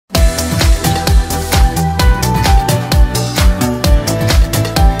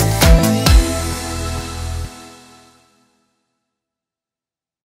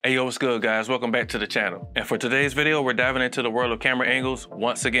Hey yo, what's good guys? Welcome back to the channel. And for today's video, we're diving into the world of camera angles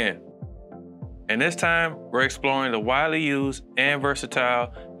once again. And this time, we're exploring the widely used and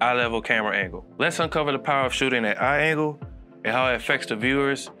versatile eye-level camera angle. Let's uncover the power of shooting at eye angle and how it affects the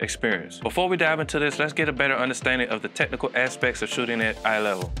viewer's experience. Before we dive into this, let's get a better understanding of the technical aspects of shooting at eye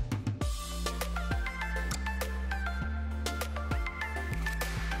level.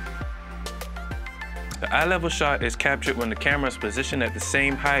 The eye level shot is captured when the camera is positioned at the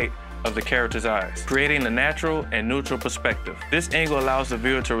same height of the character's eyes, creating a natural and neutral perspective. This angle allows the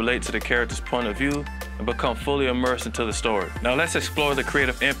viewer to relate to the character's point of view and become fully immersed into the story. Now let's explore the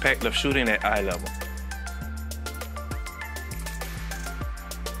creative impact of shooting at eye level.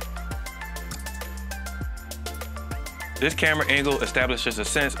 This camera angle establishes a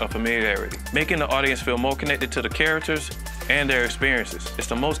sense of familiarity, making the audience feel more connected to the characters and their experiences. It's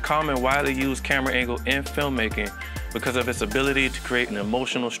the most common widely used camera angle in filmmaking because of its ability to create an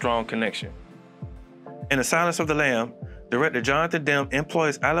emotional, strong connection. In The Silence of the Lamb, director Jonathan Demme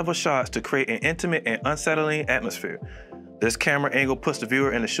employs eye-level shots to create an intimate and unsettling atmosphere. This camera angle puts the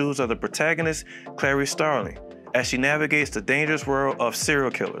viewer in the shoes of the protagonist, Clarice Starling, as she navigates the dangerous world of serial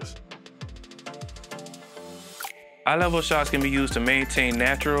killers. Eye-level shots can be used to maintain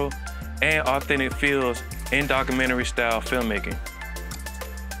natural and authentic feels in documentary-style filmmaking.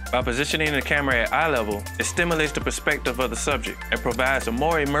 By positioning the camera at eye level, it stimulates the perspective of the subject and provides a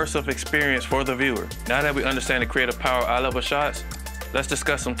more immersive experience for the viewer. Now that we understand the creative power of eye-level shots, let's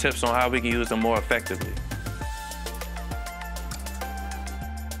discuss some tips on how we can use them more effectively.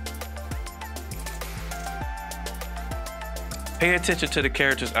 Pay attention to the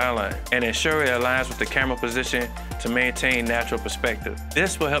character's eyeline and ensure it aligns with the camera position to maintain natural perspective.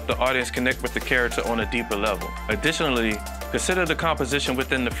 This will help the audience connect with the character on a deeper level. Additionally, consider the composition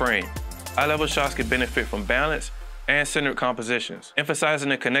within the frame. Eye-level shots can benefit from balanced and centered compositions, emphasizing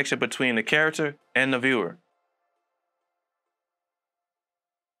the connection between the character and the viewer.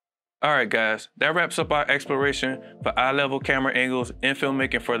 Alright guys, that wraps up our exploration for eye-level camera angles in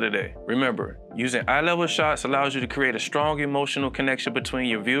filmmaking for the day. Remember, using eye-level shots allows you to create a strong emotional connection between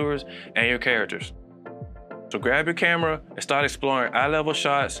your viewers and your characters. So grab your camera and start exploring eye-level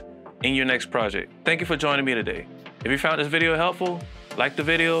shots in your next project. Thank you for joining me today. If you found this video helpful, like the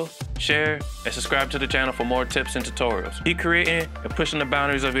video, share, and subscribe to the channel for more tips and tutorials. Keep creating and pushing the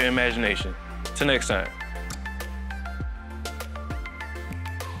boundaries of your imagination. Till next time.